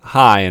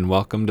Hi, and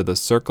welcome to the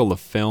Circle of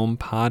Film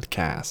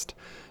podcast.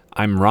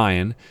 I'm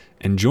Ryan,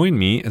 and join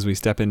me as we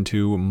step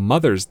into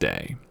Mother's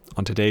Day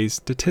on today's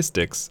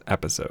Statistics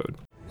episode.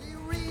 We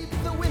read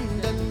the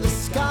wind and the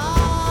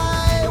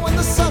sky when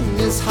the sun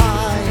is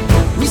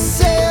high. We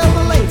sail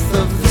the length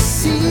of the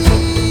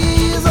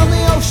seas on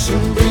the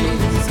ocean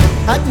breeze.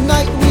 At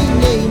night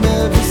we name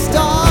every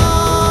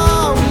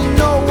star. We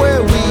know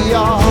where we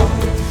are.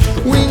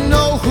 We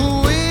know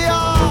who we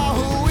are,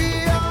 who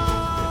we are.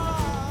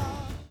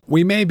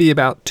 We may be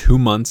about 2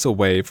 months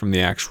away from the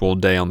actual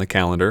day on the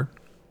calendar,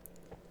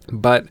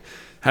 but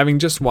having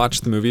just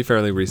watched the movie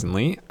fairly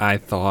recently, I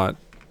thought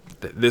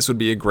this would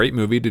be a great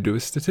movie to do a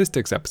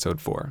statistics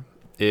episode for.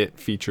 It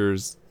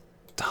features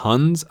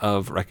tons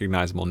of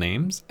recognizable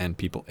names and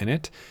people in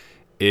it.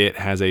 It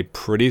has a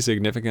pretty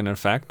significant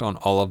effect on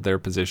all of their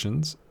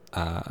positions,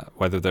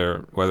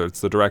 whether it's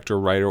the director,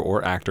 writer,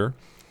 or actor.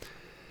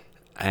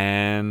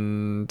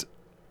 And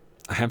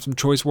I have some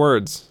choice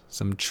words.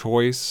 So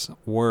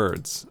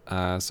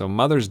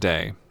Mother's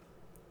Day.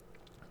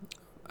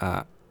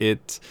 I've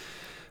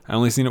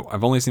only seen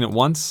it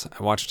once.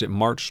 I watched it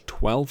March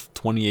 12th,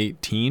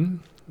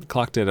 2018.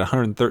 Clocked it at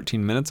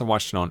 113 minutes. I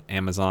watched it on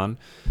Amazon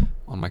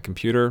on my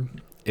computer.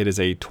 It is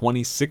a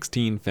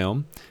 2016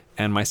 film,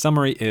 and my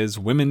summary is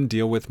women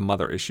deal with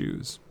mother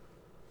issues.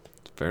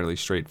 It's fairly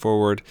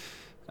straightforward.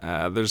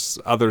 There's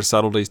other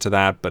subtleties to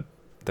that, but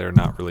they're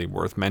not really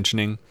worth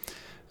mentioning.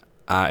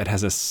 It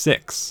has a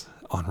 6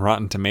 on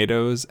Rotten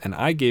Tomatoes, and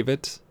I gave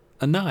it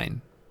a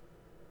 9.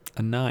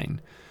 A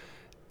 9.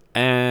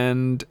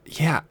 And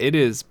yeah, it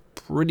is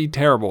pretty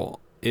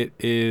terrible. It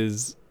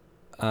is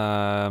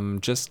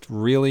just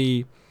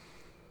really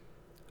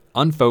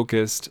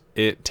unfocused.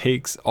 It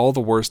takes all the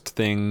worst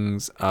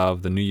things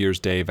of the New Year's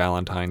Day,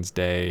 Valentine's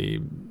Day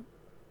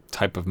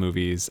type of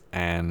movies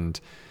and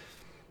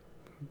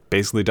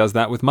basically does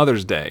that with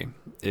Mother's Day.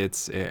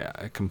 It's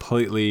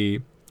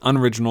completely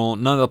unoriginal.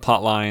 None of the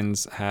plot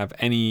lines have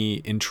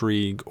any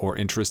intrigue or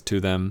interest to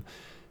them,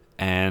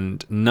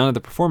 and none of the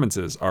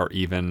performances are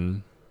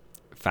even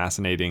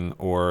fascinating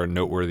or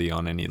noteworthy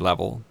on any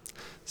level.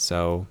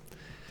 So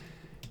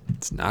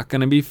it's not going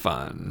to be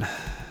fun.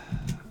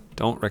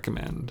 Don't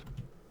recommend.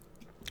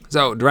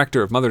 So,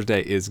 director of Mother's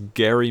Day is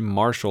Gary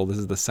Marshall. This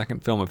is the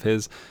second film of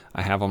his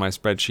I have on my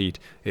spreadsheet.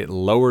 It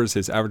lowers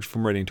his average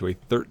film rating to a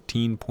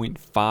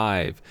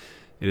 13.5.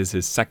 It is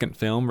his second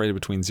film, rated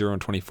between 0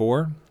 and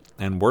 24,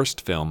 and worst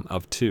film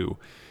of 2,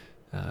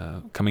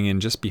 coming in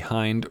just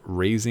behind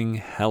Raising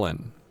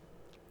Helen.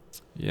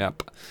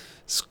 Yep.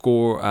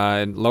 Score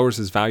lowers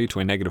his value to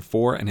a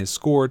 -4 and his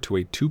score to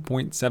a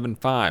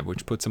 2.75,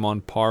 which puts him on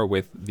par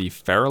with the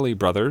Farrelly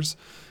brothers,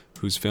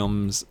 whose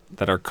films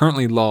that are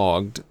currently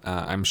logged,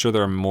 I'm sure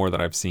there are more that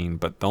I've seen,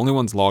 but the only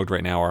ones logged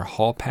right now are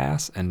Hall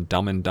Pass and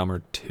Dumb and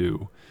Dumber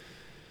 2.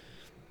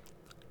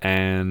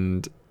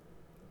 And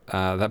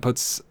that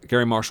puts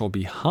Gary Marshall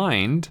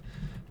behind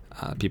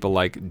people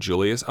like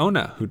Julius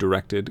Onah, who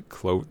directed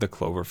The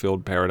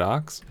Cloverfield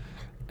Paradox,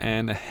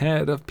 and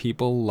ahead of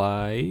people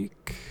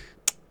like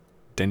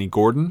Denny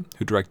Gordon,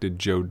 who directed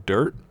Joe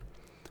Dirt,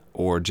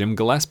 or Jim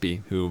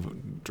Gillespie, who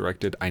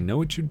directed I Know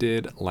What You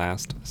Did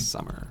Last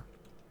Summer.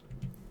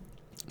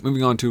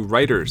 Moving on to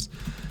writers.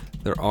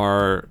 There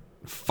are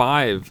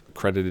 5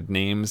 credited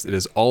names. It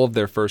is all of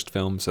their first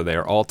films, so they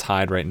are all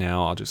tied right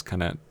now. I'll just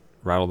kind of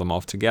rattle them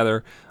off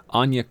together.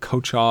 Anya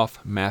Kochoff,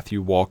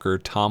 Matthew Walker,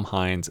 Tom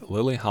Hines,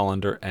 Lily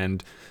Hollander,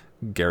 and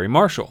Gary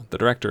Marshall, the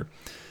director.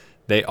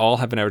 They all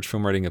have an average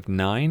film rating of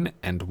 9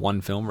 and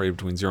one film rated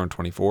between 0 and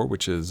 24,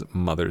 which is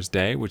Mother's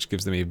Day, which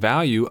gives them a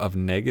value of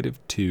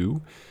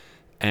 -2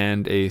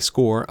 and a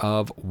score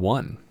of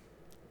 1.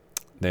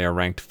 They are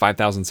ranked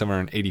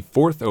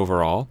 5,784th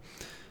overall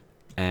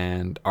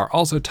and are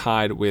also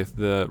tied with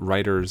the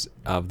writers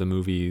of the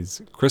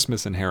movies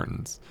Christmas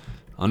Inheritance,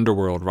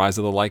 Underworld, Rise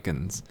of the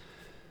Lycans,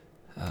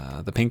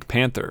 The Pink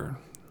Panther,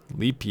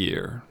 Leap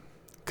Year,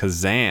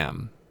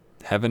 Kazam,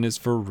 Heaven is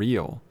for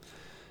Real.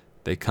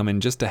 They come in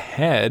just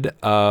ahead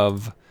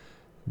of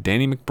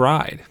Danny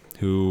McBride,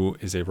 who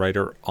is a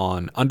writer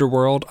on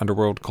Underworld,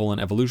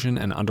 Evolution,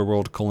 and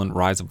Underworld,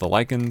 Rise of the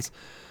Lycans.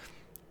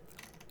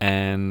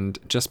 And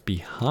just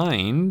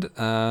behind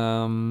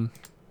the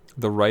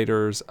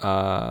writers,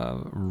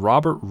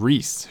 Robert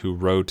Reese, who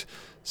wrote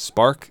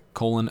Spark,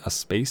 A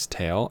Space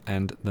Tale,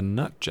 and The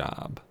Nut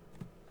Job.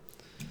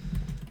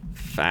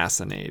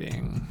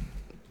 Fascinating.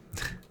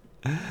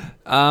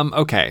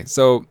 Okay,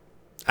 so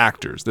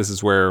actors. This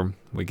is where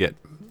we get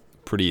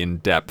pretty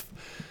in-depth.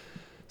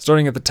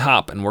 Starting at the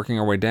top and working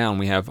our way down,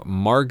 we have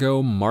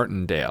Margot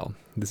Martindale.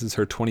 This is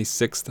her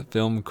 26th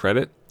film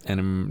credit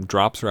and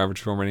drops her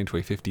average film rating to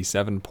a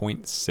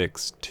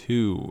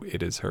 57.62.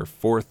 It is her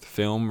 4th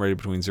film rated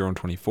between 0 and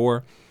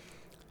 24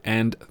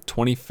 and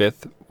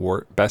 25th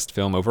best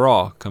film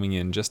overall, coming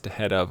in just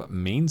ahead of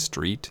Main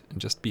Street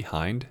and just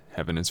behind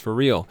Heaven is for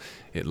Real.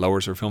 It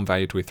lowers her film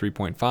value to a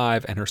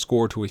 3.5 and her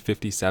score to a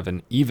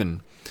 57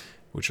 even,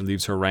 which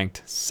leaves her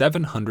ranked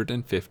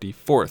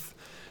 754th,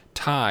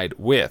 tied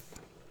with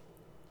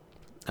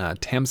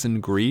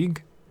Tamsin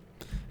Greig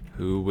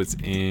who was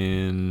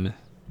in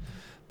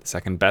the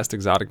second best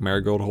Exotic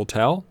Marigold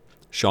Hotel,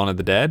 Shaun of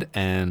the Dead,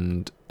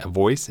 and a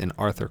voice in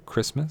Arthur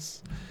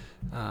Christmas.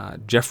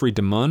 Jeffrey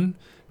DeMunn,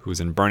 who was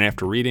in Burn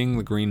After Reading,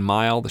 The Green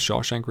Mile, The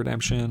Shawshank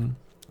Redemption.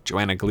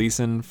 Joanna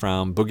Gleason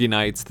from Boogie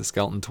Nights, The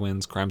Skeleton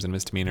Twins, Crimes and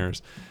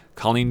Misdemeanors.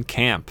 Colleen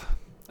Camp,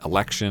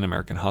 Election,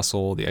 American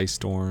Hustle, The Ice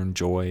Storm,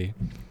 Joy.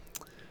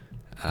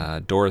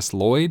 Doris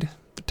Lloyd,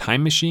 The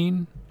Time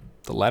Machine,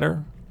 The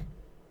Letter.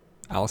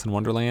 Alice in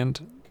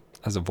Wonderland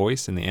as a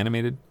voice in the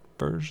animated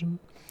version.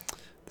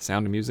 The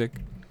Sound of Music.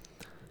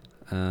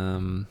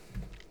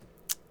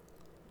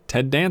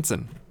 Ted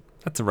Danson.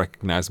 That's a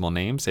recognizable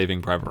name.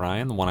 Saving Private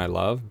Ryan, The One I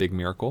Love, Big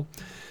Miracle.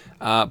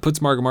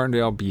 Puts Margot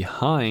Martindale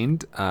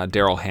behind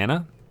Daryl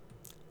Hannah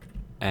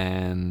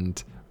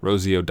and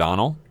Rosie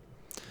O'Donnell,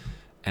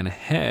 and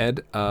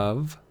ahead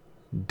of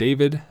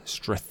David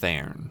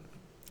Strathairn.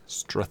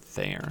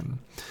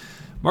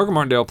 Margot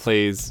Martindale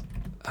plays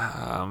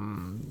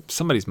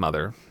somebody's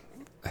mother.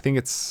 I think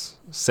it's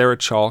Sarah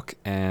Chalk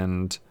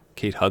and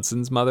Kate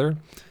Hudson's mother.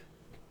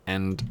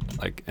 And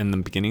like in the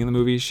beginning of the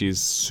movie, she's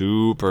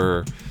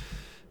super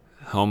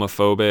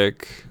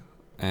homophobic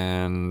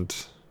and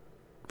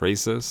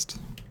racist.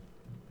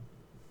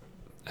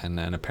 And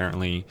then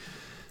apparently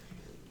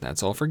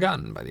that's all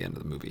forgotten by the end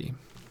of the movie.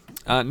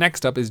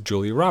 Next up is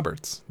Julia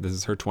Roberts. This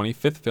is her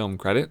 25th film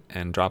credit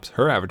and drops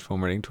her average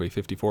film rating to a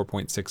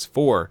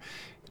 54.64.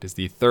 It is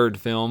the third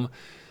film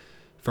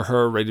for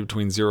her, rated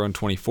between 0 and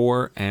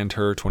 24, and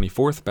her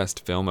 24th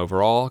best film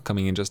overall,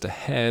 coming in just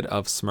ahead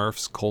of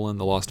Smurfs: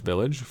 The Lost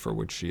Village, for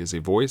which she is a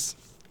voice,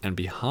 and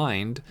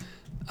behind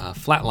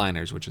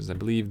Flatliners, which is, I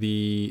believe,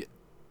 the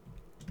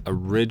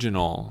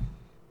original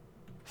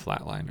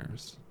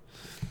Flatliners.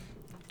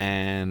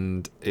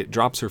 And it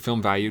drops her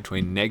film value to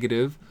a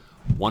negative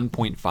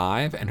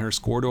 1.5 and her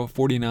score to a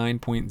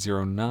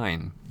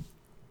 49.09.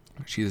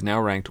 She is now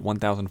ranked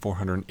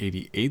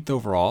 1,488th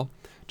overall,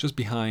 just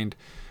behind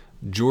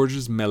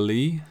Georges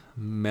Méliès,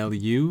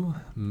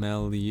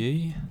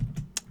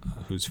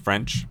 who's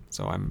French,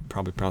 so I'm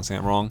probably pronouncing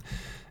that wrong,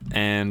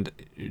 and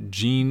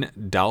Jean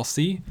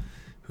Dalcy,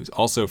 who's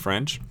also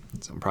French,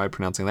 so I'm probably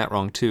pronouncing that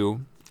wrong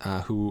too,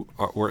 who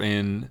were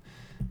in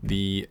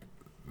the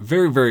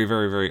very, very,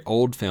 very, very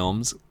old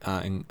films,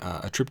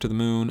 A Trip to the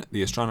Moon,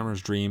 The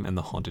Astronomer's Dream, and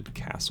The Haunted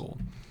Castle.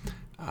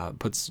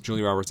 Puts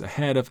Julia Roberts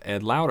ahead of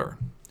Ed Lauter,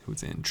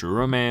 who's in True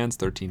Romance,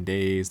 13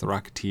 Days, The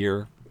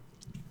Rocketeer.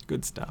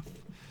 Good stuff.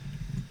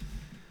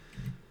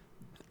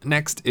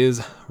 Next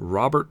is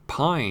Robert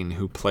Pine,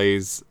 who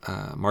plays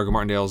Margot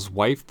Martindale's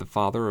wife, the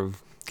father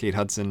of Kate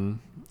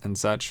Hudson and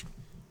such,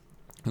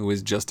 who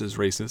is just as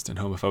racist and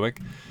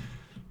homophobic.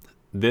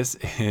 This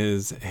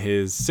is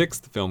his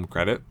 6th film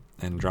credit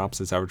and drops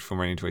his average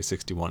film rating to a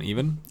 61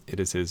 even. It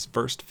is his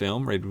first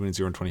film, rated between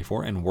 0 and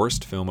 24, and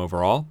worst film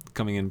overall,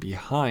 coming in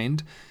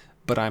behind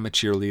But I'm a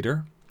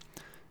Cheerleader.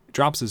 It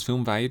drops his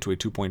film value to a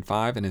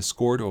 2.5 and his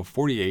score to a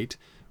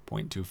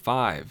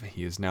 48.25.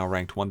 He is now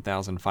ranked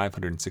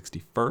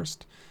 1,561st,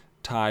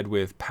 tied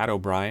with Pat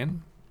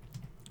O'Brien,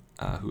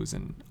 who is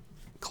a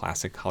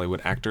classic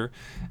Hollywood actor,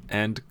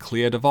 and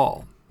Clea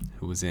Duvall,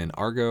 who was in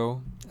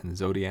Argo and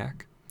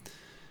Zodiac.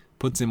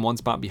 Puts him one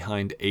spot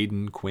behind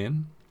Aidan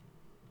Quinn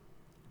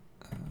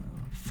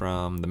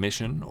from The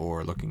Mission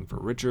or Looking for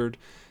Richard,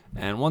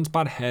 and one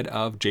spot ahead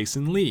of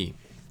Jason Lee,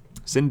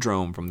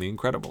 Syndrome from The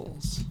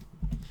Incredibles.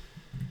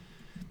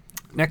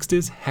 Next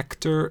is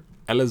Hector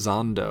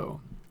Elizondo.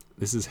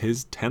 This is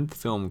his 10th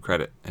film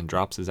credit and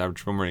drops his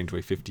average film rating to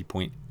a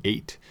 50.8.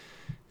 This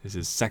is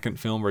his second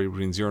film rated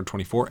between 0 and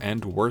 24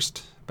 and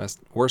worst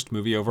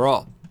movie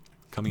overall,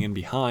 coming in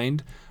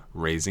behind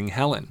Raising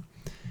Helen.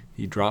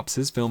 He drops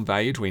his film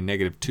value to a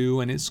negative 2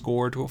 and his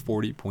score to a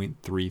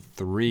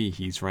 40.33.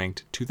 He's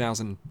ranked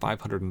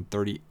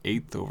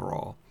 2,538th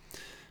overall,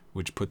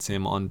 which puts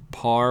him on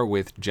par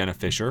with Jenna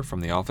Fisher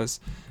from The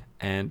Office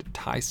and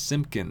Ty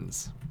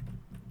Simpkins,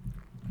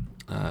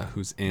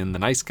 who's in The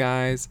Nice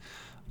Guys,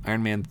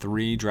 Iron Man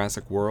 3,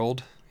 Jurassic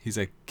World. He's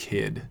a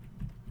kid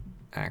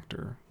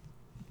actor.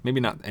 Maybe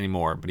not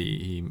anymore, but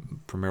he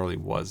primarily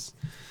was.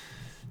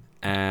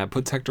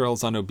 Puts Hector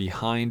Elizondo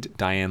behind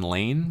Diane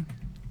Lane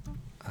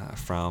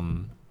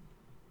from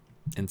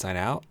Inside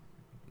Out,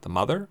 the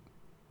mother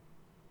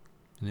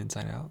in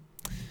Inside Out,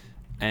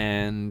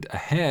 and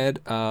ahead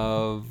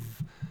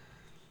of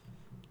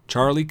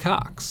Charlie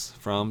Cox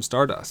from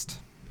Stardust,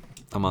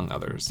 among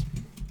others.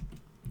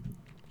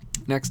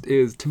 Next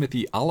is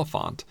Timothy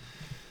Olyphant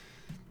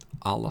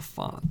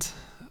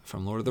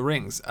from Lord of the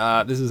Rings.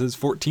 This is his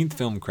 14th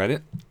film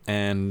credit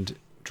and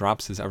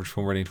drops his average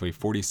film rating to a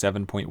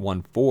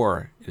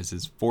 47.14. It is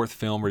his 4th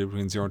film rated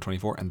between 0 and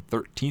 24 and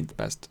 13th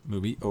best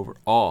movie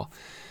overall.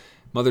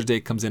 Mother's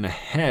Day comes in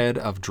ahead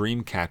of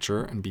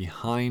Dreamcatcher and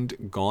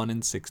behind Gone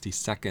in 60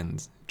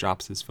 Seconds.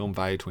 Drops his film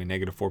value to a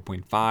negative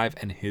 4.5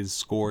 and his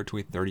score to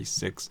a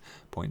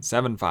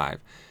 36.75.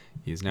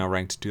 He is now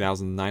ranked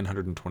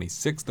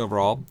 2,926th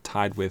overall,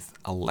 tied with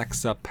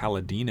Alexa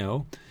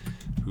Palladino,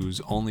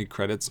 whose only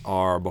credits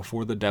are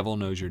Before the Devil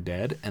Knows You're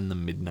Dead and The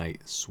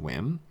Midnight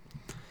Swim.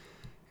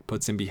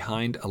 puts him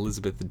behind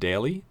Elizabeth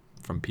Daily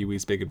from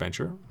Pee-wee's Big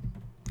Adventure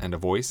and a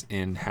voice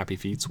in Happy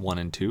Feet's 1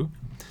 and 2,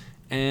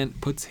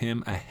 and puts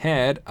him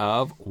ahead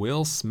of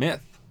Will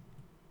Smith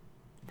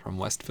from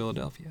West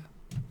Philadelphia.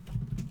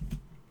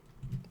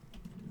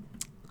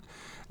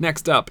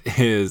 Next up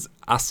is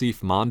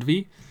Asif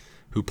Mandvi,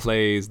 who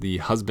plays the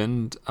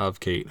husband of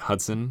Kate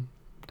Hudson,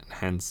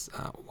 hence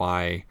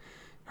why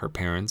her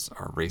parents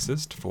are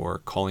racist for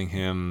calling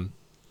him,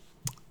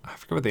 I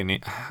forget what they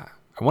name. I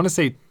want to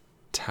say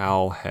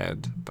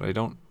towelhead, but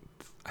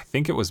I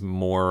think it was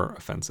more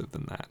offensive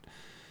than that.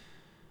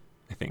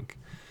 I think.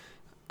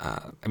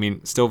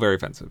 Still very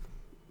offensive,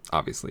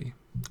 obviously.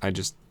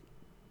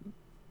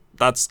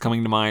 That's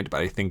coming to mind,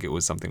 but I think it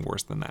was something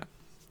worse than that.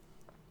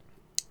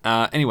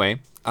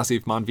 Anyway,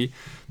 Asif Mandvi,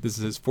 this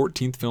is his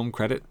 14th film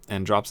credit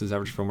and drops his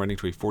average film rating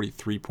to a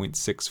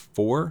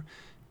 43.64.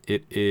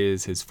 It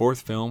is his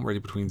 4th film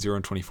rated between 0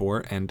 and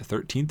 24 and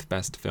 13th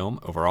best film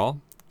overall,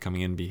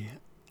 coming in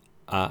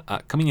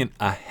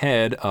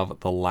ahead of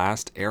The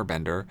Last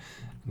Airbender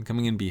and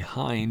coming in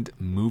behind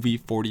Movie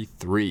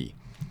 43.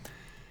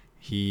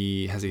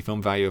 He has a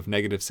film value of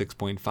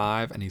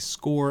 -6.5 and a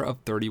score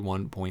of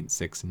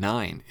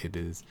 31.69. It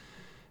is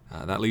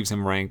that leaves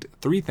him ranked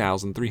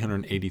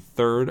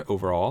 3,383rd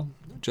overall,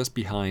 just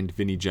behind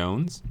Vinnie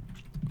Jones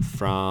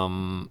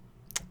from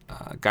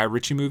Guy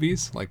Ritchie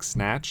movies like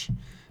Snatch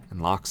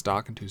and Lock,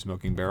 Stock, and Two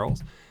Smoking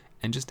Barrels,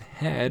 and just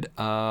ahead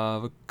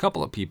of a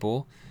couple of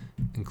people,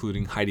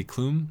 including Heidi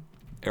Klum,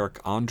 Eric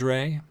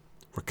Andre,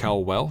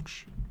 Raquel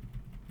Welch,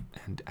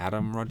 and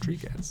Adam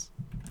Rodriguez.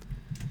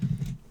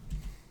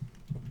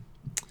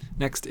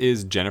 Next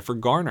is Jennifer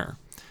Garner.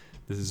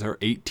 This is her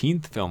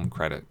 18th film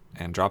credit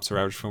and drops her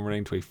average film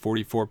rating to a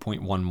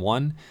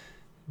 44.11.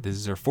 This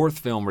is her 4th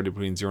film rated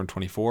between 0 and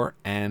 24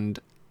 and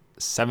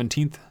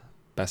 17th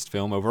best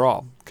film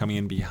overall, coming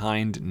in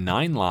behind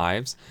 9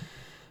 Lives,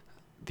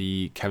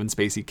 the Kevin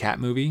Spacey Cat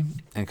movie,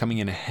 and coming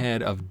in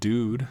ahead of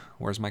Dude,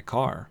 Where's My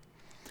Car?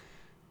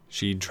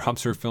 She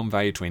drops her film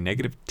value to a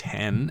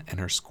 -10 and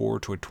her score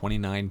to a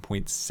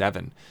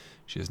 29.7.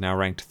 She is now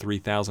ranked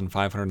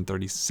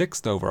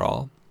 3,536th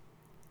overall,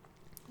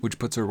 which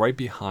puts her right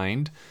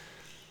behind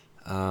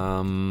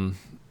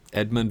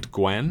Edmund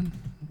Gwenn,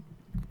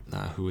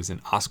 who is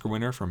an Oscar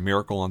winner for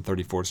Miracle on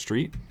 34th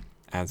Street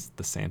as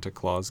the Santa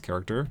Claus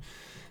character,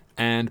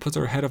 and puts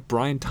her ahead of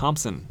Brian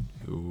Thompson,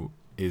 who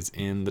is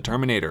in The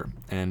Terminator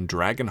and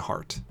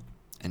Dragonheart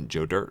and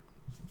Joe Dirt.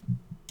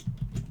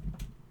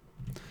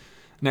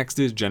 Next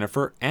is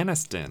Jennifer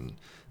Aniston.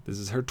 This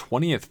is her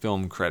 20th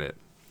film credit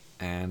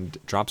and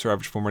drops her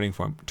average film rating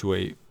to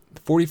a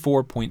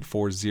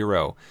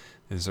 44.40.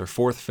 This is her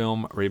 4th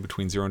film rated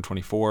between 0 and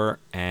 24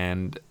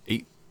 and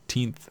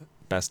 18th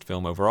best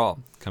film overall,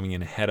 coming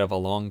in ahead of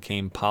Along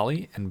Came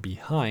Polly and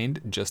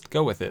behind Just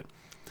Go With It.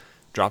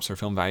 Drops her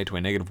film value to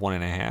a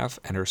 -1.5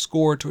 and her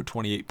score to a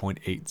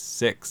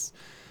 28.86.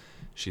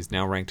 She's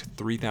now ranked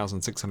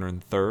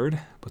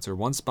 3,603rd, puts her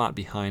one spot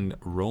behind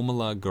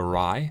Romola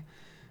Garai,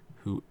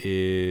 who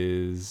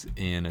is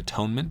in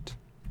Atonement,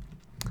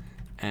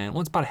 and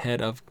one spot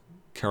ahead of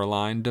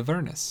Caroline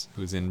Davernus,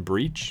 who's in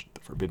Breach,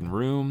 The Forbidden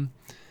Room,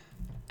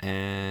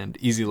 and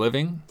Easy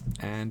Living,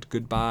 and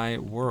Goodbye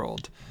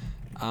World.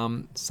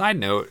 Side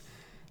note,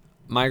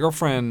 my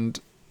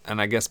girlfriend,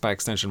 and I guess by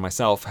extension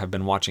myself, have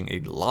been watching a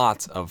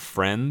lot of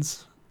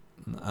Friends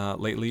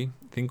lately.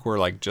 I think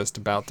we're just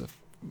about to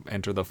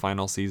enter the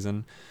final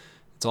season.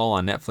 It's all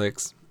on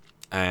Netflix,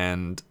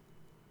 and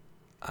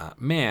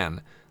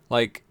Jennifer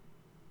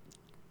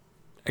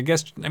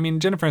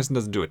Aniston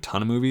doesn't do a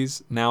ton of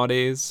movies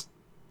nowadays,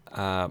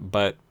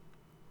 but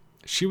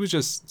she was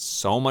just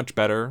so much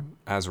better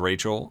as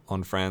Rachel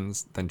on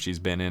Friends than she's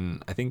been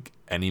in, I think,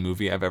 any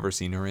movie I've ever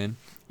seen her in.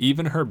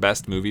 Even her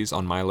best movies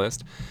on my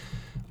list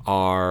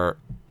are,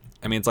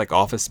 it's like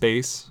Office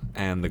Space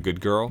and The Good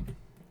Girl,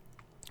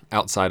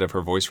 outside of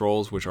her voice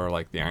roles, which are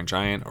like The Iron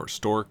Giant or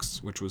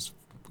Storks, which was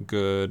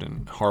good,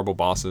 and Horrible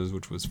Bosses,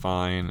 which was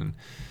fine. And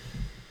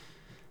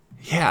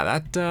yeah,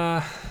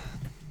 that,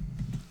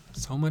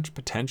 so much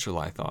potential,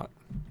 I thought.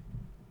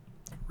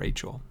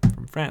 Rachel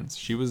from Friends.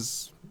 She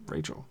was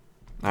Rachel.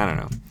 I don't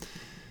know.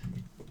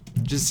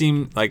 Just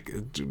seemed like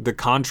the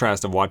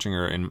contrast of watching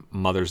her in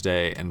Mother's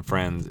Day and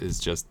Friends is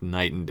just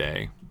night and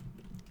day.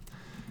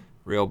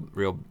 Real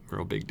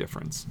big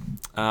difference.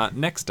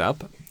 Next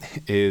up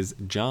is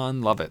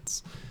Jon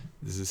Lovitz.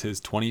 This is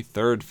his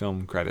 23rd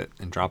film credit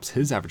and drops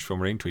his average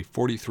film rating to a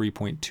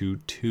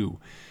 43.22.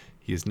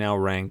 He is now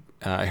ranked.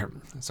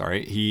 This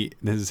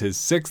is his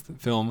 6th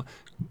film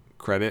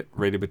credit,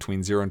 rated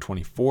between 0 and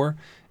 24,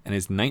 and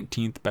his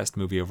 19th best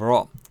movie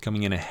overall,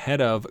 coming in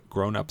ahead of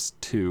Grown Ups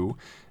 2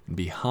 and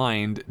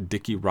behind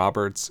Dickie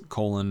Roberts,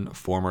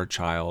 former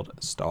child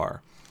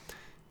star.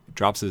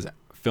 Drops his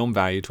film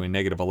value to a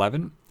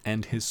 -11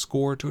 and his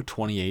score to a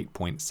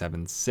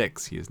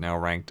 28.76. He is now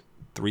ranked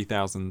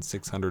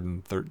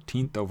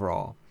 3,613th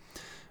overall,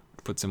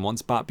 which puts him one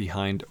spot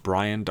behind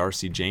Brian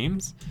Darcy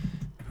James,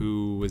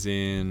 who was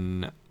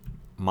in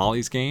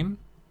Molly's Game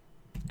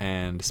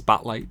and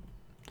Spotlight,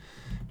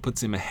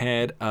 puts him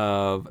ahead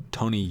of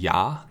Tony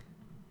Jaa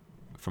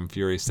from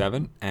Furious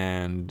 7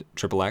 and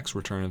Triple X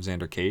Return of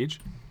Xander Cage,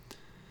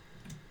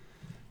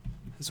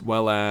 as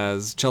well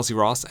as Chelsea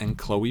Ross and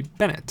Chloe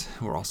Bennett,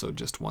 who are also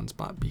just one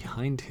spot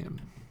behind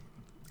him.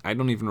 I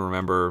don't even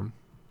remember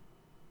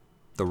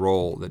the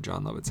role that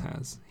Jon Lovitz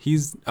has.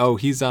 He's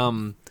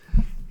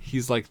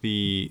like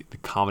the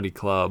comedy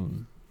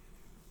club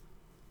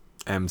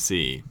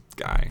MC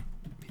guy.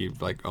 He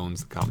like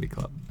owns the comedy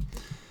club.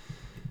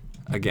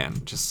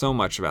 Again, just so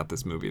much about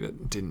this movie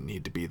that didn't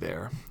need to be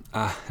there.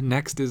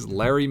 Next is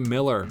Larry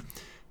Miller.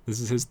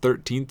 This is his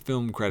 13th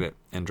film credit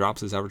and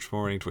drops his average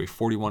film rating to a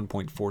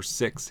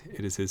 41.46.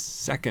 It is his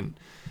second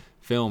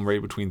film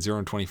rated between 0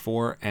 and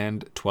 24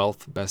 and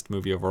 12th best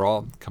movie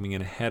overall, coming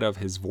in ahead of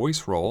his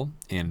voice role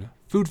in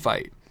Food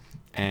Fight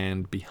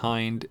and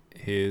behind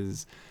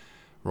his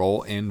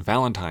role in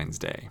Valentine's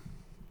Day.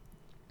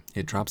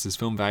 It drops his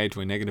film value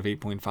to a negative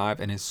 8.5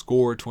 and his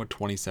score to a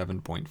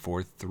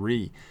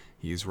 27.43.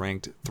 He's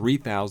ranked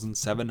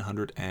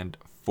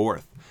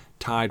 3,704th,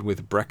 tied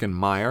with Breckin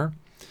Meyer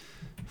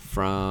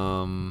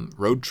from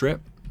Road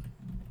Trip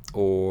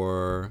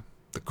or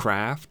The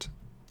Craft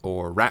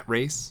or Rat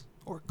Race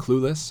or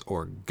Clueless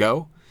or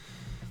Go.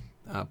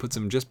 Puts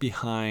him just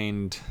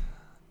behind a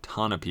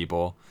ton of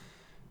people,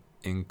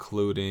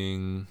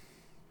 including,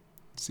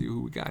 let's see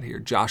who we got here,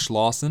 Josh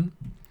Lawson,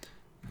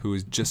 who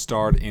has just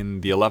starred in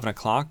The 11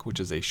 O'Clock,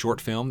 which is a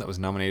short film that was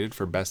nominated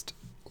for Best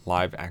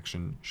Live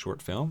Action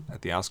Short Film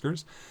at the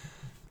Oscars,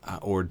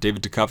 or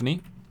David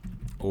Duchovny,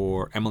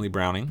 or Emily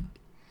Browning,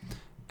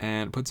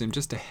 and puts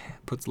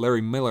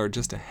Larry Miller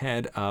just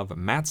ahead of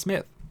Matt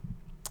Smith,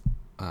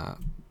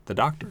 the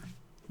doctor,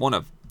 one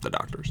of the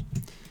doctors.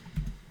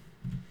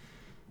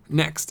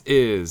 Next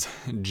is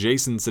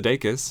Jason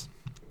Sudeikis.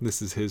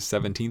 This is his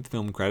 17th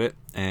film credit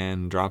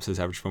and drops his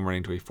average film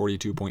rating to a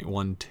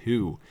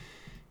 42.12.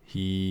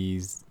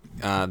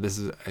 This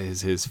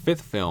is his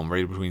fifth film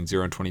rated between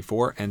 0 and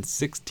 24 and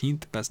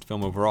 16th best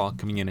film overall,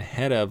 coming in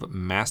ahead of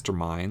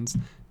Masterminds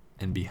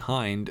and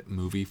behind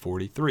Movie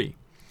 43.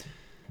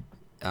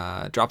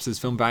 Drops his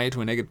film value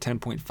to a negative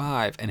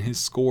 10.5 and his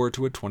score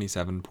to a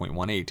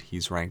 27.18.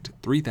 He's ranked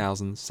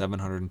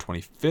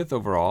 3,725th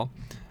overall,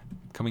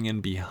 coming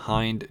in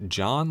behind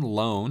John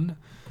Lone,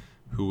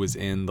 who was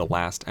in The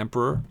Last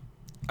Emperor,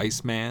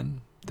 Iceman,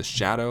 The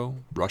Shadow,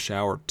 Rush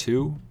Hour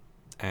 2,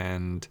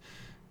 and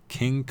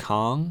King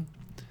Kong.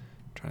 I'm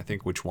trying to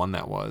think which one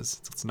that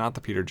was. It's not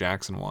the Peter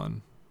Jackson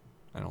one,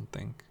 I don't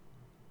think.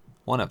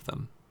 One of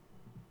them.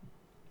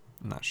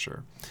 I'm not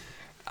sure.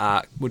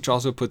 Which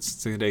also puts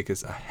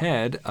Sudeikis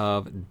ahead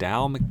of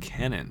Dal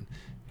McKennon,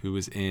 who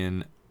was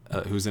a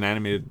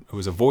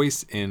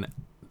voice in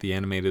the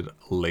animated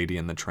Lady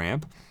and the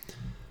Tramp.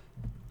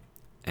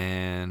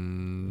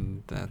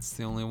 And that's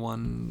the only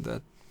one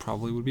that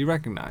probably would be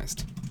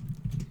recognized.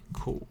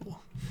 Cool.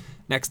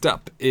 Next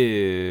up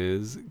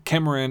is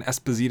Cameron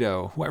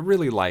Esposito, who I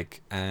really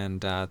like,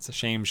 and it's a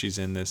shame she's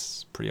in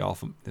this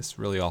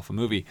really awful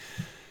movie.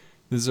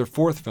 This is her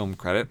fourth film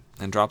credit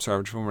and drops her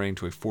average film rating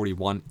to a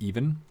 41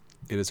 even.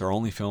 It is her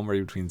only film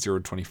rated between 0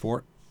 and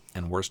 24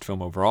 and worst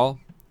film overall,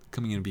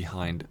 coming in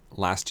behind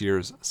last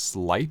year's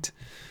Slight.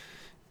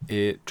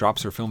 It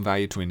drops her film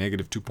value to a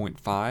negative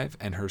 2.5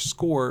 and her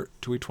score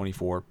to a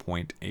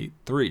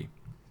 24.83.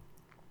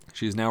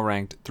 She is now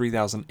ranked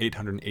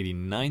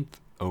 3,889th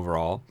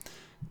overall,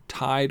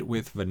 tied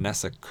with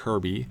Vanessa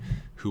Kirby,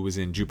 who was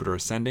in Jupiter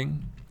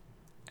Ascending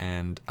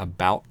and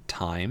About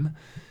Time,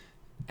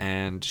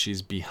 and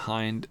she's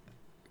behind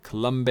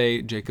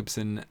Columbe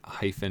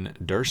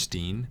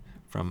Jacobson-Durstein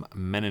from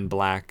Men in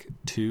Black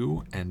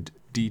 2 and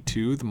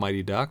D2, The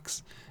Mighty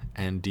Ducks,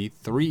 and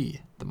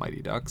D3, The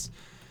Mighty Ducks,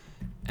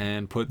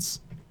 and puts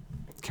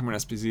Cameron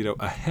Esposito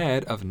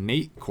ahead of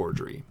Nate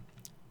Cordry,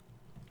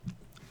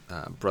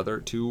 brother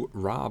to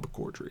Rob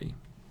Corddry.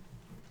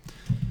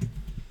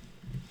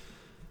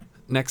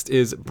 Next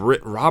is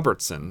Britt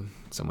Robertson,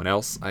 someone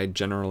else I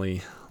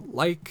generally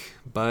like,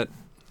 but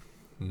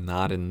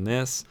not in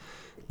this.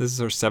 This is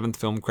her seventh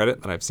film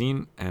credit that I've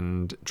seen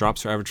and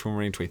drops her average film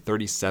rating to a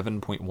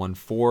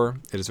 37.14.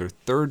 It is her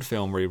third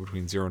film rated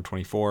between 0 and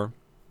 24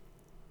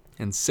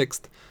 and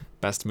sixth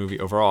best movie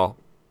overall.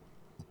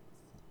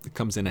 It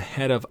comes in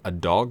ahead of A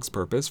Dog's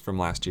Purpose from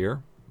last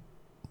year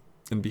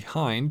and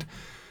behind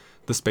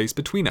The Space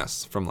Between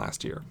Us from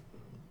last year.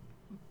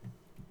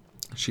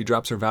 She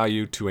drops her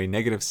value to a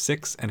negative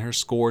 6 and her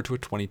score to a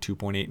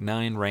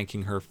 22.89,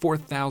 ranking her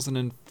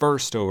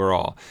 4,001st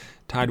overall,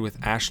 tied with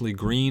Ashley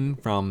Greene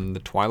from the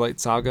Twilight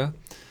Saga,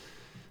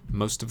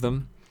 most of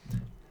them,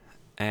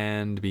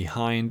 and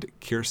behind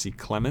Kiersey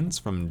Clemens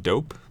from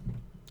Dope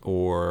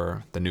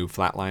or The New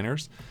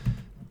Flatliners.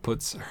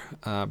 Puts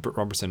Britt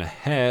Robertson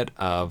ahead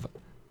of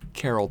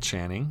Carol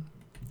Channing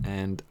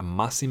and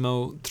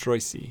Massimo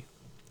Troisi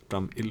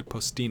from Il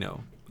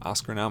Postino,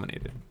 Oscar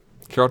nominated.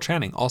 Carol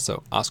Channing,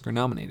 also Oscar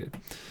nominated.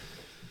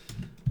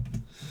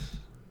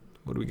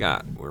 What do we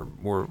got?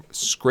 We're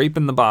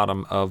scraping the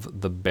bottom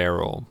of the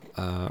barrel.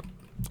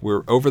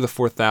 We're over the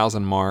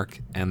 4,000 mark,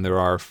 and there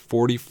are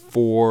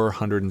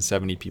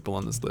 4,470 people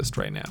on this list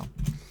right now.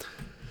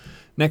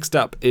 Next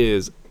up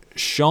is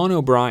Sean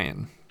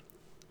O'Brien,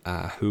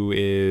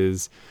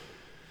 this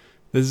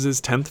is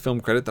his 10th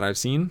film credit that I've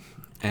seen,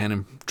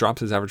 and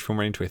drops his average film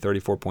rating to a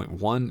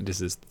 34.1. It is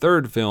his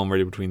third film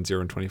rated between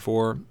 0 and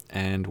 24,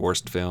 and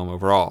worst film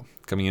overall,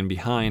 coming in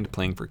behind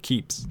Playing for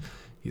Keeps.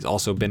 He's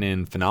also been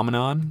in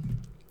Phenomenon,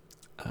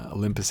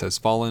 Olympus Has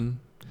Fallen,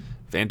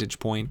 Vantage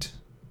Point.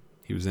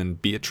 He was in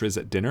Beatriz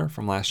at Dinner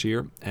from last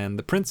year, and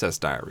The Princess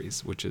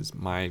Diaries, which is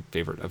my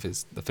favorite of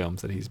the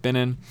films that he's been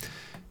in.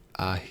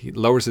 He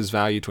lowers his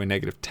value to a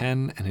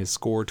 -10 and his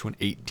score to an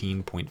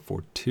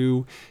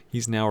 18.42.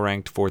 He's now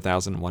ranked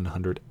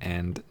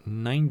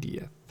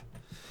 4,190th,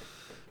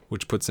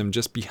 which puts him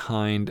just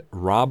behind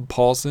Rob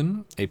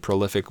Paulsen, a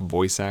prolific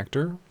voice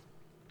actor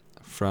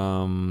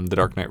from The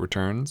Dark Knight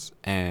Returns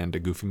and A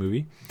Goofy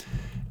Movie,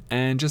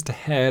 and just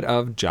ahead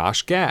of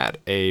Josh Gad,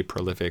 a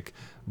prolific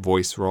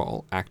voice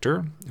role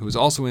actor who was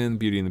also in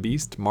Beauty and the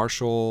Beast,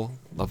 Marshall,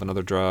 Love and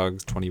Other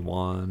Drugs,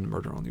 21,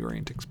 Murder on the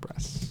Orient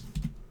Express.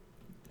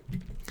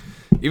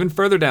 Even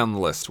further down the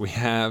list, we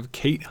have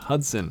Kate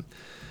Hudson,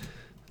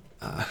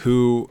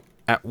 who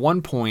at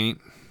one point,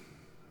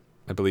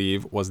 I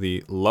believe, was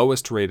the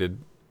lowest rated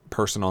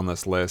person on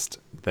this list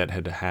that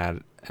had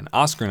had an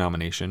Oscar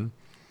nomination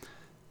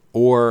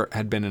or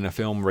had been in a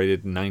film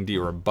rated 90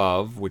 or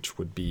above, which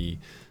would be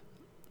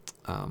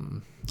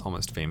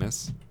Almost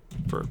Famous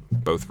for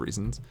both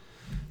reasons.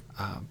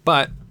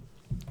 But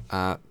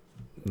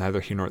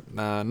neither here nor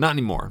not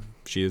anymore.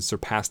 She has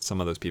surpassed some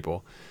of those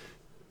people.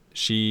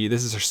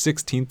 This is her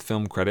 16th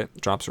film credit,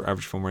 drops her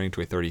average film rating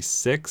to a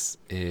 36.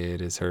 It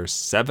is her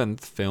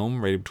 7th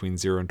film rated between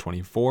 0 and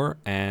 24,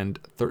 and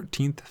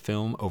 13th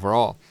film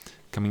overall,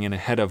 coming in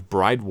ahead of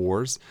Bride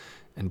Wars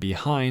and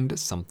behind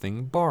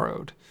Something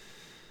Borrowed.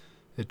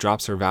 It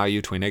drops her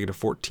value to a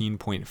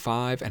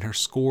 -14.5 and her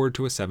score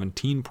to a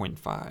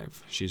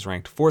 17.5. She's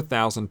ranked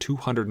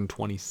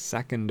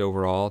 4,222nd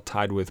overall,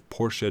 tied with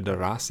Portia de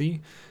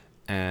Rossi,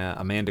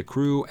 Amanda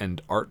Crew,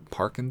 and Art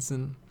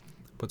Parkinson.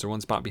 Puts her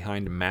one spot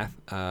behind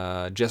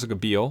Jessica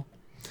Biel,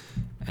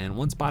 and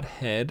one spot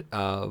ahead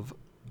of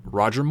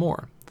Roger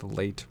Moore, the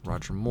late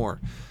Roger Moore.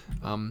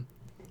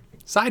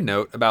 Side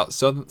note about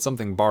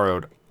Something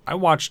Borrowed. I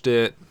watched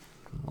it,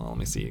 well, let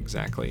me see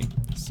exactly.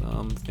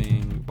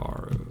 Something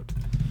Borrowed.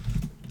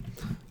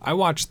 I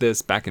watched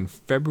this back in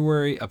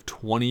February of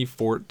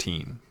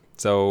 2014,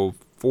 so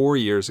 4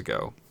 years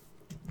ago.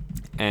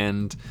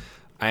 And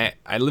I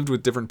lived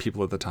with different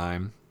people at the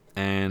time,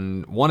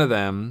 and one of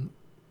them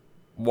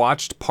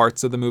watched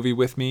parts of the movie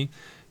with me,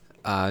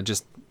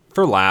 just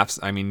for laughs.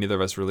 I mean, neither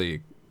of us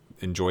really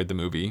enjoyed the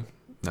movie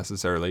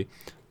necessarily,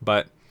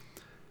 but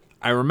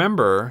I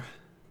remember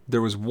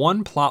there was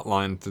one plot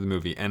line through the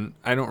movie, and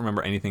I don't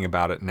remember anything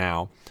about it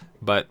now,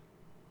 but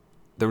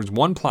there was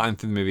one plot line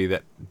through the movie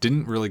that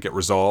didn't really get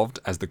resolved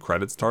as the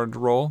credits started to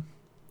roll.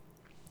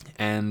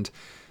 And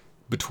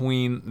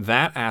between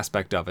that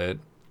aspect of it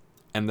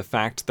and the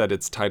fact that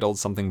it's titled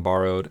Something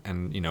Borrowed,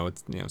 and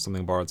it's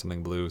something borrowed,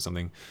 something blue,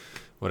 something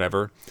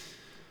whatever,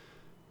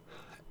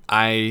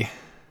 I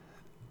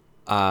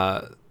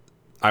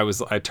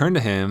turned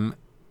to him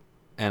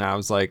and I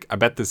was like, I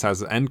bet this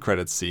has an end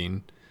credits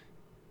scene.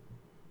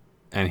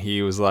 And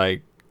he was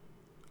like,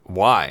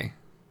 why?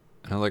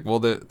 And I was like, well,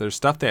 there's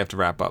stuff they have to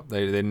wrap up.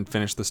 They didn't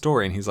finish the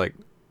story. And he's like,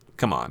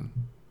 come on,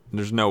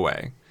 there's no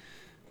way.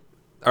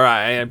 All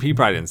right, he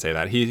probably didn't say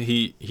that.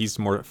 He's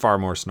far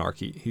more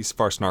snarky. He's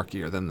far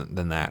snarkier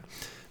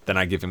than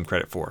I give him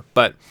credit for.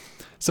 But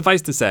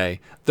suffice to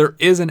say, there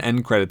is an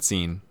end credit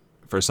scene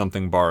for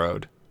Something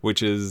Borrowed,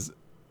 which is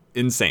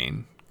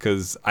insane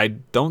because I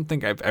don't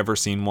think I've ever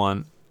seen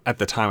one at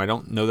the time. I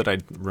don't know that I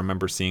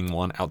remember seeing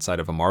one outside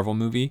of a Marvel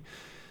movie.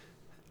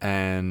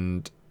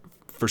 And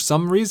for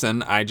some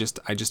reason, I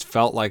just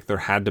felt like there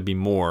had to be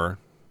more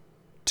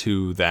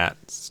to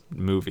that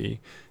movie.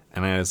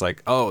 And I was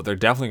like, oh, they're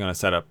definitely going to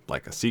set up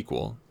like a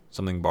sequel,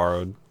 Something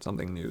Borrowed,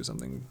 something new,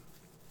 something,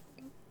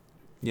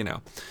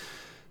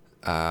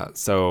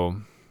 so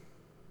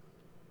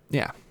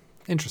yeah,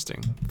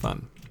 interesting,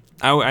 fun.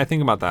 I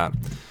think about that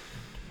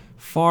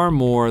far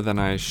more than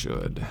I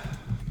should.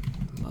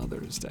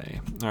 Mother's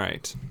Day. All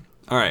right.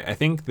 I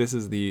think this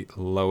is the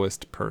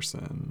lowest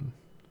person.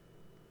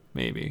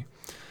 Maybe.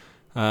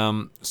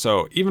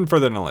 So even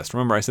further in the list.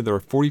 Remember, I said there were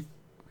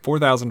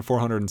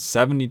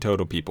 44,470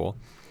 total people.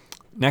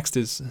 Next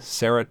is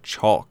Sarah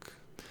Chalk.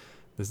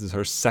 This is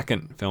her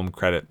second film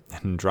credit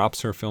and drops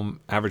her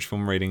average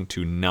film rating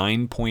to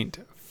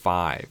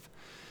 9.5.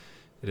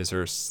 It is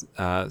her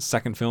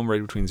second film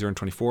rated between 0 and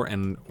 24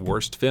 and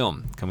worst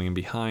film, coming in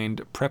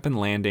behind Prep and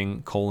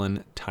Landing,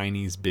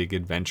 Tiny's Big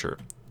Adventure,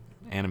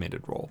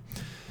 animated role.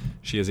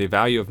 She has a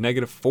value of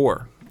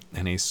 -4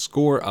 and a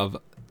score of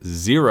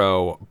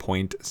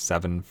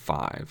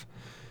 0.75.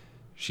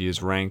 She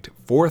is ranked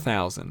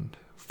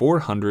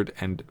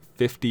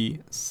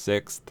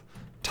 4,456th,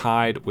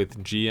 tied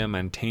with Gia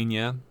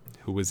Mantegna,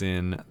 who was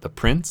in The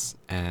Prince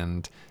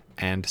and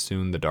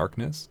Soon the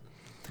Darkness.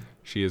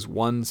 She is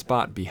one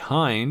spot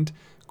behind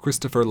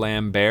Christopher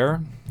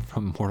Lambert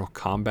from Mortal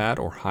Kombat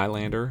or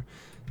Highlander,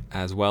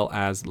 as well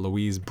as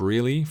Louise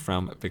Brealey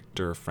from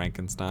Victor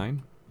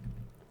Frankenstein.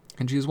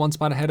 And she is one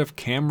spot ahead of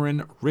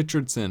Cameron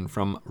Richardson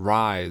from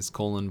Rise,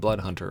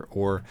 Bloodhunter,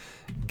 or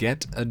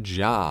Get a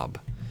Job.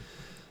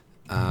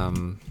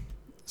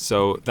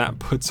 So that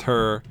puts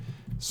her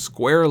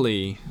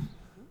squarely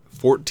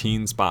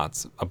 14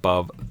 spots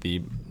above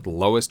the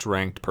lowest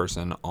ranked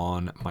person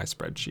on my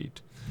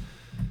spreadsheet.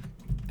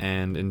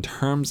 And in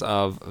terms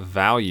of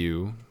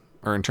value,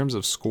 or in terms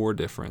of score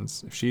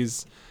difference,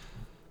 she's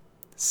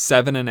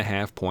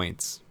 7.5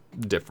 points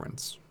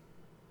difference.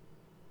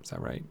 Is that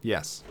right?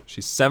 Yes.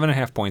 She's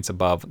 7.5 points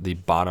above the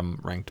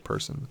bottom ranked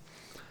person.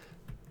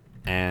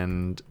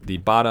 And the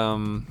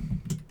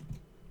bottom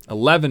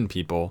 11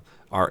 people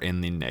are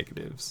in the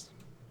negatives.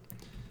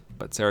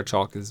 But Sarah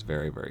Chalke is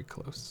very, very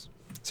close.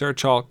 Sarah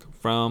Chalke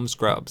from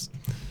Scrubs.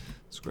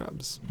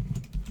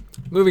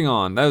 Moving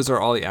on. Those are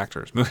all the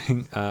actors.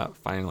 Moving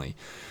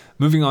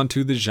on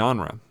to the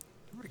genre.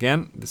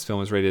 Again, this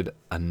film is rated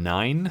a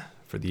 9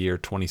 for the year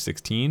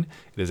 2016.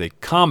 It is a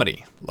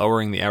comedy,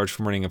 lowering the average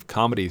film rating of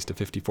comedies to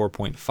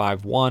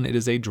 54.51. It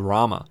is a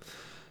drama,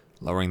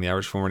 lowering the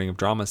average film rating of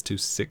dramas to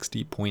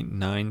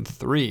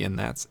 60.93, and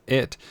that's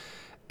it.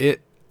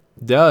 It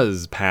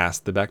does pass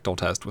the Bechdel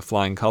test with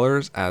flying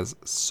colors, as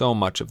so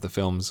much of the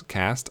film's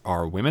cast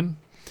are women,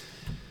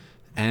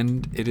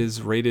 and it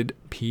is rated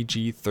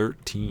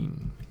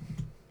PG-13.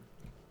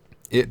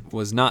 It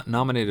was not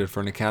nominated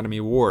for an Academy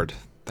Award,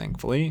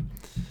 thankfully.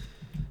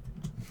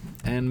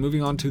 And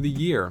moving on to the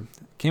year.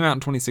 It came out in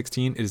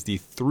 2016. It is the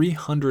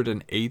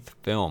 308th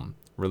film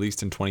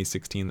released in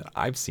 2016 that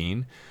I've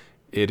seen.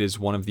 It is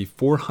one of the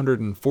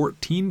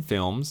 414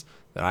 films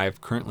that I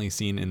have currently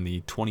seen in the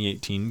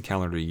 2018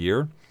 calendar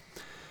year.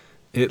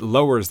 It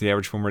lowers the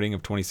average film rating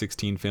of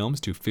 2016 films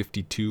to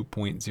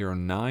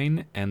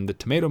 52.09 and the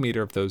tomato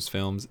meter of those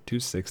films to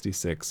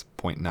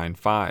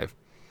 66.95.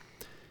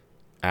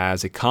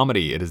 As a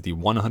comedy, it is the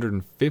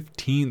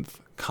 115th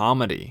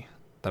comedy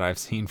that I've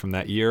seen from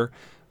that year,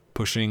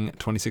 pushing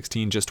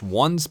 2016 just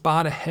one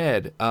spot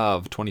ahead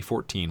of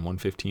 2014,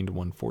 115 to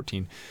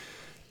 114.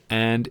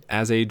 And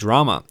as a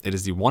drama, it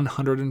is the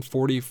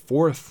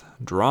 144th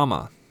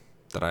drama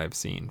that I have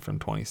seen from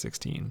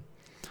 2016.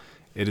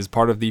 It is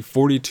part of the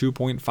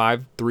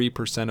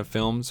 42.53% of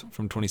films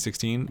from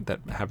 2016 that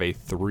have a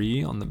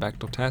 3 on the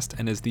Bechdel test,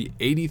 and is the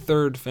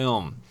 83rd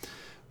film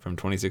from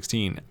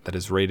 2016 that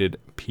is rated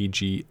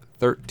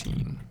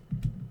PG-13.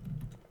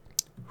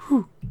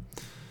 Whew.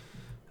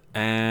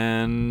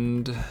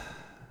 And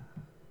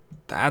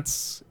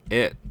that's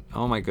it.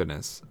 Oh my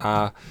goodness.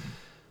 I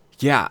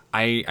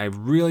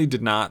really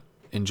did not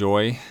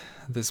enjoy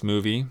this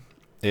movie.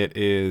 It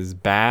is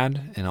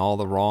bad in all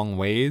the wrong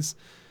ways,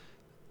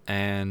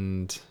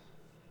 and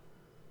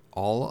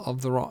all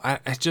of the wrong. I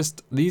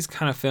just, these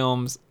kind of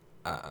films,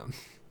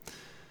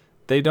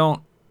 they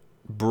don't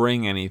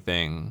bring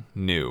anything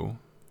new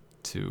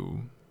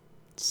to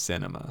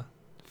cinema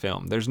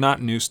film. There's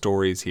not new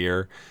stories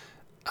here.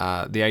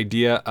 The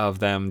idea of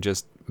them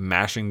just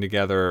mashing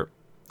together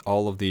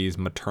all of these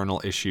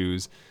maternal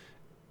issues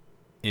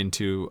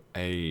into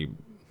a,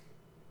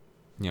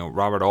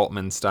 Robert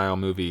Altman style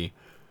movie,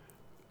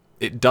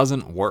 it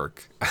doesn't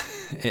work.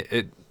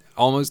 It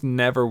almost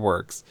never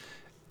works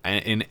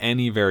in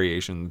any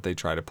variation that they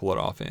try to pull it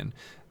off in.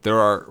 There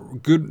are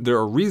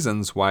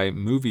reasons why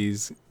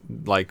movies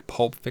like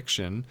Pulp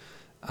Fiction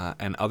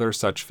and other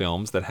such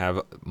films that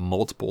have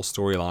multiple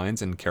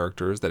storylines and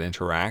characters that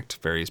interact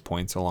various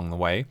points along the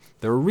way,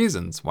 there are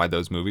reasons why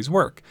those movies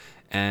work,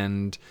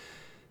 and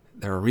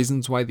there are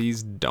reasons why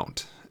these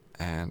don't.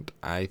 And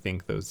I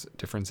think those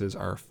differences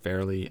are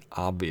fairly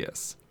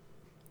obvious.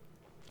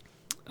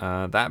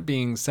 That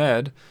being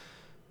said,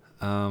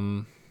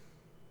 I'm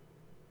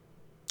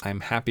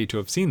happy to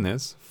have seen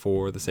this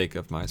for the sake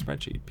of my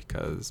spreadsheet,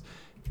 because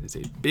it is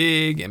a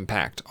big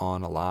impact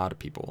on a lot of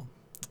people.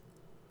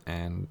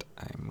 And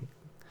I'm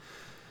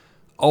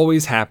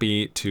always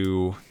happy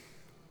to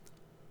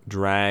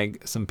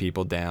drag some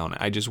people down.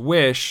 I just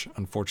wish,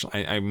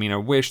 unfortunately, I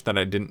wish that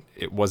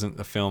it wasn't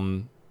a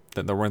film,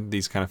 that there weren't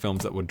these kind of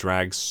films that would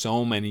drag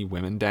so many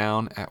women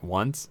down at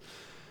once.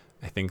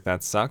 I think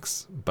that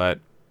sucks, but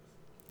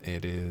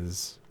it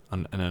is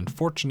an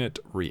unfortunate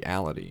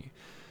reality.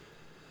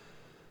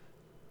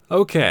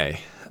 Okay,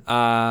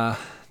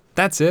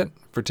 that's it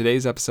for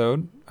today's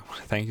episode. I want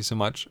to thank you so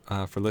much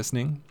for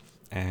listening,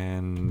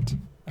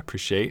 and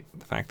appreciate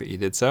the fact that you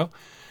did so.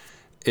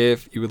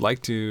 If you would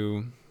like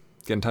to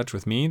get in touch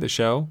with me, the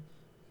show,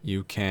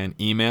 you can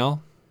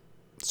email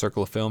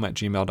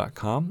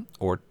circleoffilm@gmail.com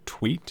or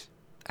tweet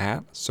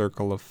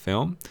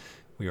 @circleoffilm.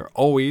 We are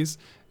always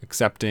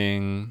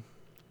accepting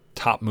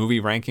top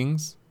movie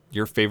rankings,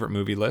 your favorite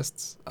movie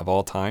lists of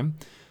all time,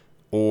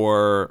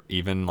 or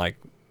even like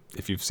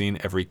if you've seen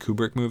every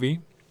Kubrick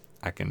movie,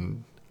 I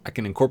can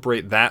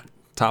incorporate that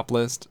top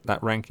list,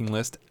 that ranking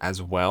list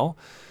as well.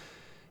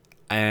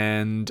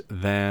 And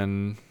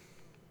then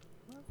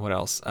What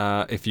else?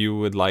 If you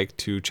would like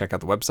to check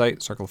out the website,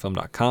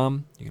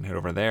 circleoffilm.com, you can head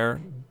over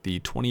there. The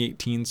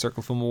 2018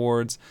 Circle Film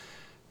Awards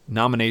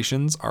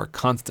nominations are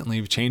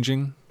constantly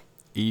changing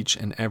each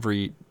and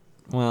every,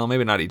 well,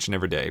 maybe not each and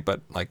every day,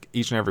 but like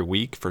each and every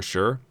week for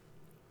sure.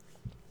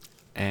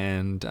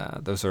 And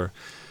those are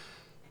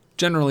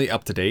generally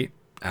up to date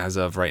as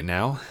of right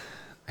now.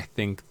 I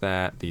think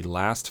that the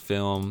last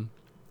film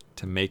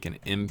to make an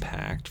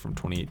impact from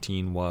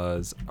 2018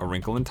 was A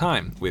Wrinkle in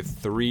Time, with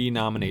 3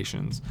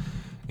 nominations,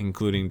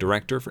 including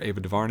director for Ava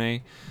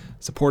DuVernay,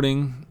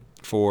 supporting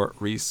for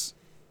Reese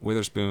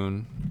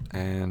Witherspoon,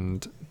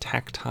 and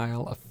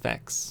tactile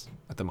effects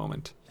at the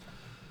moment.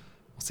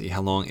 We'll see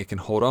how long it can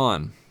hold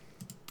on.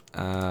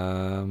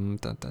 And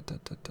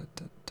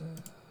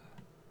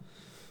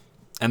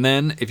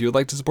then, if you would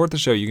like to support the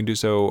show, you can do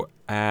so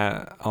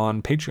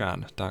on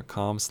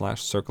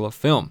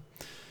patreon.com/circleoffilm.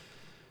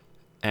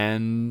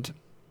 And,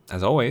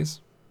 as always,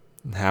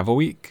 have a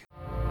week.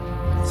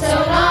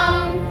 So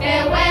long,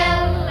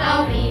 farewell,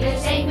 our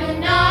readers say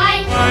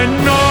goodnight. I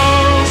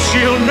know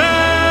she'll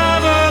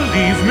never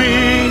leave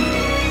me,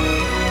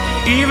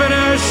 even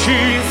as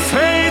she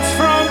fades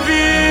from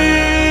view.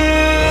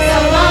 So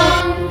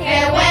long,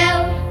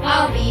 farewell,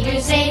 our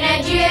readers say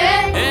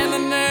adieu. In the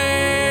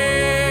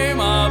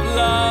name of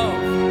love,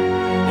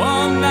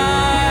 one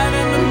night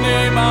in the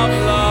name of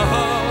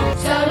love.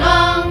 So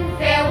long,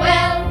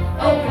 farewell,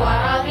 au revoir,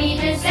 our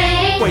readers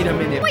say. Wait a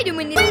minute.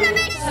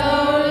 So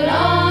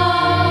long.